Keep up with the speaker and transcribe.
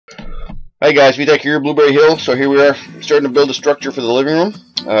Hi guys, VTech here, Blueberry Hill. So here we are starting to build a structure for the living room.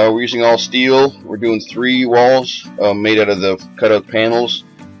 We're using all steel. We're doing 3 walls made out of the cutout panels.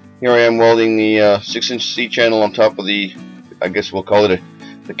 Here I am welding the 6-inch C-channel on top of the, I guess we'll call it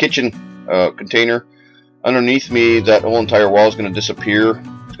the kitchen container. Underneath me, that whole entire wall is going to disappear.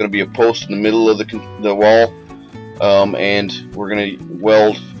 It's going to be a post in the middle of the wall, and we're going to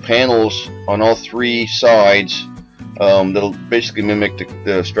weld panels on all 3 sides. That'll basically mimic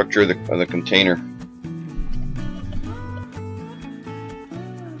the structure of the container.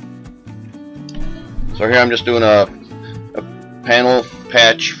 So here I'm just doing a panel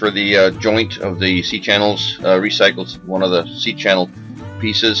patch for the joint of the C-channels, recycled one of the C-channel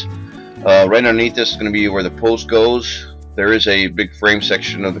pieces. Right underneath this is going to be where the post goes. There is a big frame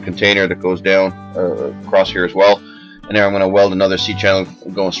section of the container that goes down across here as well. And there I'm going to weld another C-channel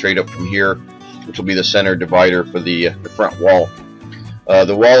going straight up from here, which will be the center divider for the front wall.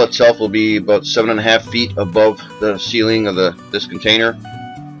 The wall itself will be about 7.5 feet above the ceiling of this container,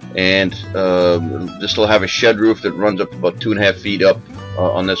 and this will have a shed roof that runs up about 2.5 feet up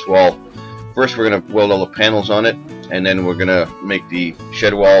on this wall. First we're going to weld all the panels on it, and then we're going to make the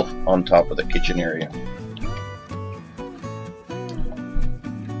shed wall on top of the kitchen area.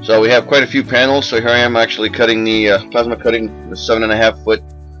 So we have quite a few panels, so here I am actually cutting the plasma cutting the 7.5 foot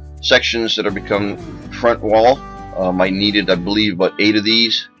sections that are become front wall. I needed, I believe, about 8 of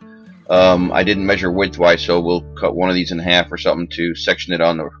these. I didn't measure width-wise, so we'll cut one of these in half or something to section it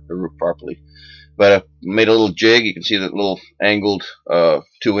on the roof properly. But I made a little jig. You can see that little angled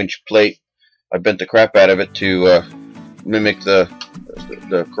 2-inch plate. I bent the crap out of it to mimic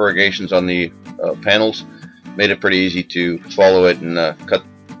the corrugations on the panels. Made it pretty easy to follow it and cut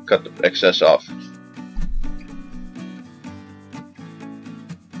the excess off.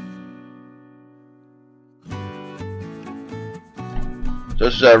 So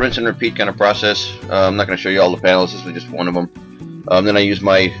this is a rinse and repeat kind of process. I'm not going to show you all the panels. This is just one of them. Then I use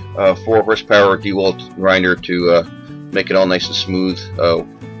my 4 horsepower DeWalt grinder to make it all nice and smooth.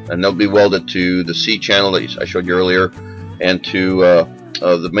 And they'll be welded to the C-channel that I showed you earlier, and to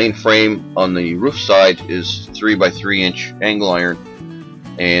the main frame on the roof side is 3x3 inch angle iron,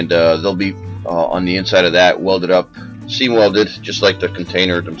 and they'll be on the inside of that welded up, seam welded, just like the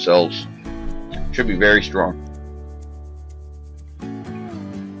container themselves. Should be very strong.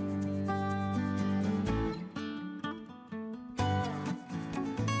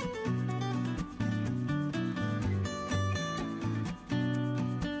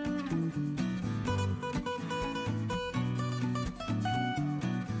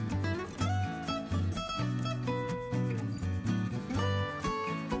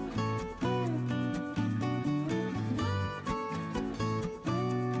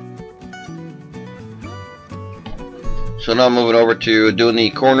 So now I'm moving over to doing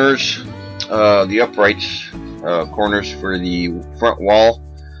the corners, the uprights corners for the front wall.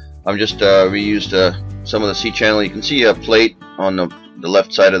 I'm just reused some of the C-channel. You can see a plate on the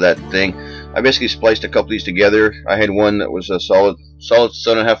left side of that thing. I basically spliced a couple of these together. I had one that was a solid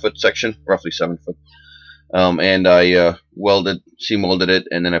 7.5 foot section, roughly 7 foot, and I seam welded it,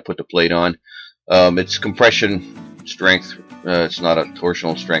 and then I put the plate on. It's compression strength. It's not a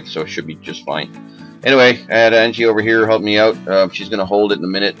torsional strength, so it should be just fine. Anyway, I had Angie over here help me out. She's going to hold it in a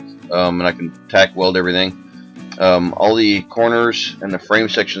minute, and I can tack weld everything. All the corners and the frame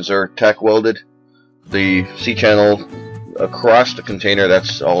sections are tack welded. The C-channel across the container,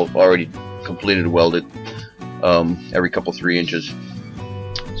 that's all already completed welded, every couple 3 inches.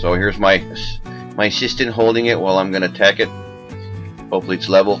 So here's my assistant holding it while I'm going to tack it. Hopefully it's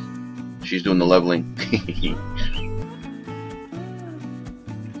level. She's doing the leveling.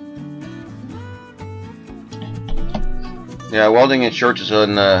 Yeah, welding in shorts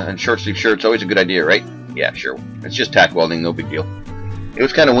and short sleeve shirts always a good idea, right? Yeah, sure. It's just tack welding, no big deal. It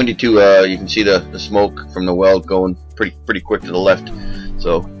was kind of windy too. You can see the smoke from the weld going pretty quick to the left.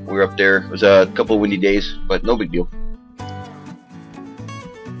 So we were up there. It was a couple of windy days, but no big deal.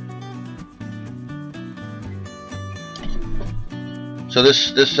 So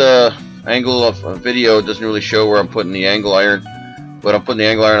this angle of video doesn't really show where I'm putting the angle iron, but I'm putting the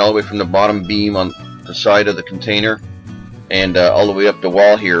angle iron all the way from the bottom beam on the side of the container, and all the way up the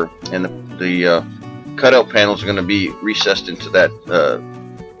wall here, and the cutout panels are going to be recessed into that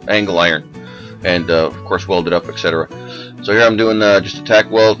angle iron, and of course welded up, etc. So here I'm doing just a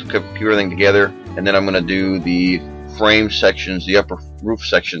tack weld to keep everything together, and then I'm going to do the frame sections, the upper roof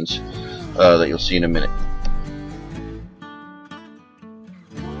sections that you'll see in a minute.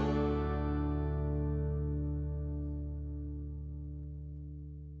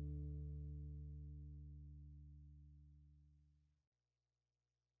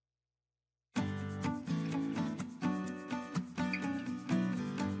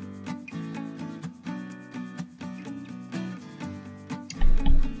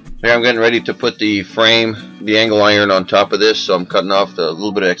 So here I'm getting ready to put the frame, the angle iron on top of this, so I'm cutting off the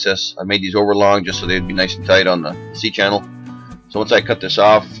little bit of excess. I made these overlong just so they'd be nice and tight on the C-channel. So once I cut this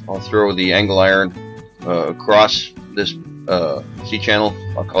off, I'll throw the angle iron across this C-channel.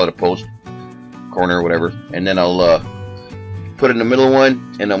 I'll call it a post, corner, or whatever. And then I'll put in the middle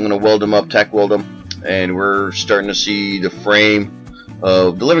one, and I'm going to weld them up, tack weld them. And we're starting to see the frame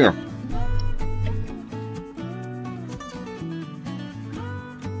of the living room.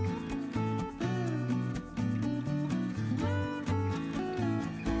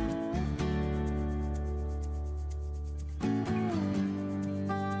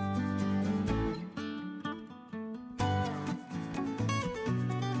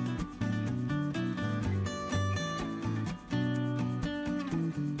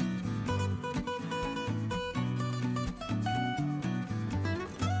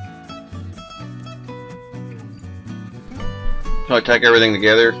 So I tack everything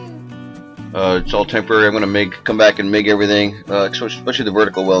together. It's all temporary. I'm going to come back and MIG everything, especially the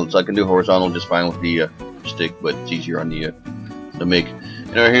vertical welds. I can do horizontal just fine with the stick, but it's easier on the MIG.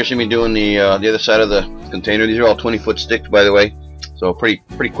 And over here, see me doing the other side of the container. These are all 20-foot sticks, by the way, so pretty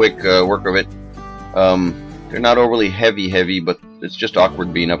quick work of it. They're not overly heavy, but it's just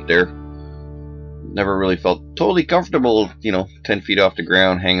awkward being up there. Never really felt totally comfortable, you know, 10 feet off the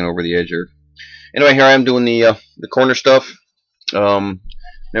ground, hanging over the edge here. Anyway, here I am doing the corner stuff. Then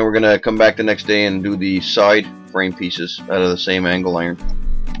we're gonna come back the next day and do the side frame pieces out of the same angle iron.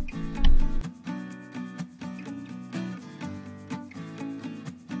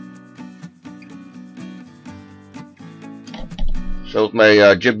 So with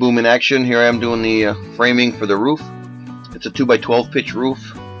my jib boom in action, here I am doing the framing for the roof. It's a 2x12 pitch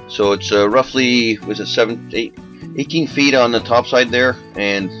roof, so it's roughly, was it 18 feet on the top side there,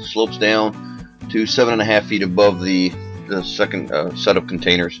 and slopes down to 7.5 feet above the second set of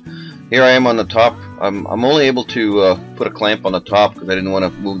containers. Here I am on the top. I'm only able to put a clamp on the top because I didn't want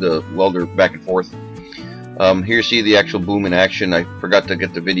to move the welder back and forth. Here you see the actual boom in action. I forgot to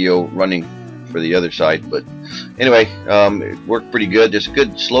get the video running for the other side, but anyway, it worked pretty good. There's a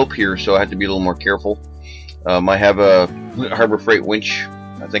good slope here, so I had to be a little more careful. I have a Harbor Freight winch.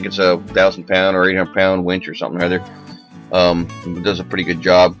 I think it's a 1,000-pound or 800-pound winch or something or other. It does a pretty good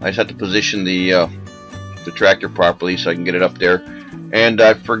job. I just had to position the tractor properly so I can get it up there. And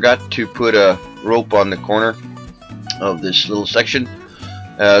I forgot to put a rope on the corner of this little section,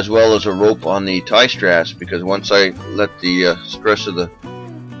 as well as a rope on the tie straps, because once I let the stress of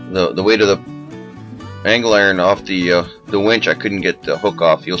the weight of the angle iron off the winch, I couldn't get the hook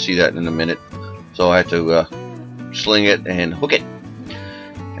off. You'll see that in a minute. So I had to sling it and hook it.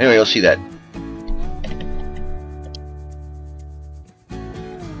 Anyway, you'll see that.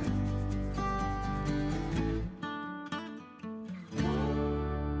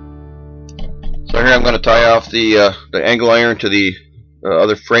 So here I'm going to tie off the angle iron to the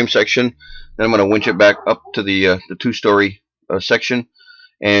other frame section. Then I'm going to winch it back up to the 2-story section.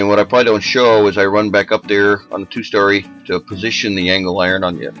 And what I probably don't show is I run back up there on the 2-story to position the angle iron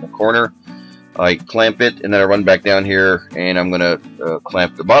on the corner. I clamp it, and then I run back down here, and I'm going to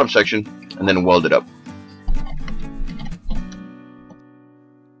clamp the bottom section and then weld it up.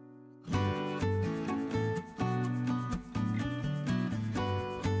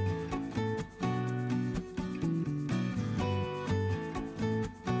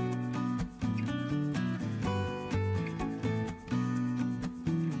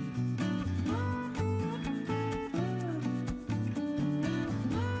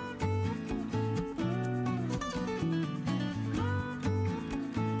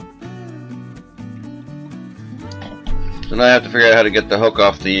 So now I have to figure out how to get the hook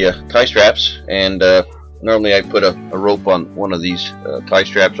off the tie straps, and normally I put a rope on one of these tie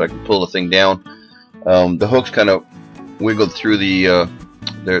straps so I can pull the thing down. The hooks kind of wiggled through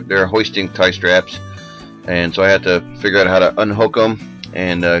their hoisting tie straps, and so I had to figure out how to unhook them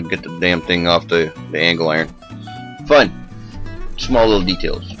and get the damn thing off the angle iron. Fun, small little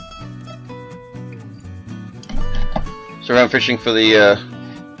details. So I'm fishing for the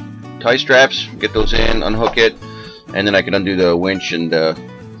tie straps, get those in, unhook it, and then I can undo the winch and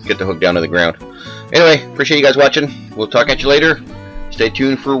get the hook down to the ground. Anyway, appreciate you guys watching. We'll talk at you later. Stay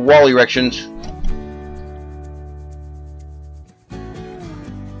tuned for wall erections.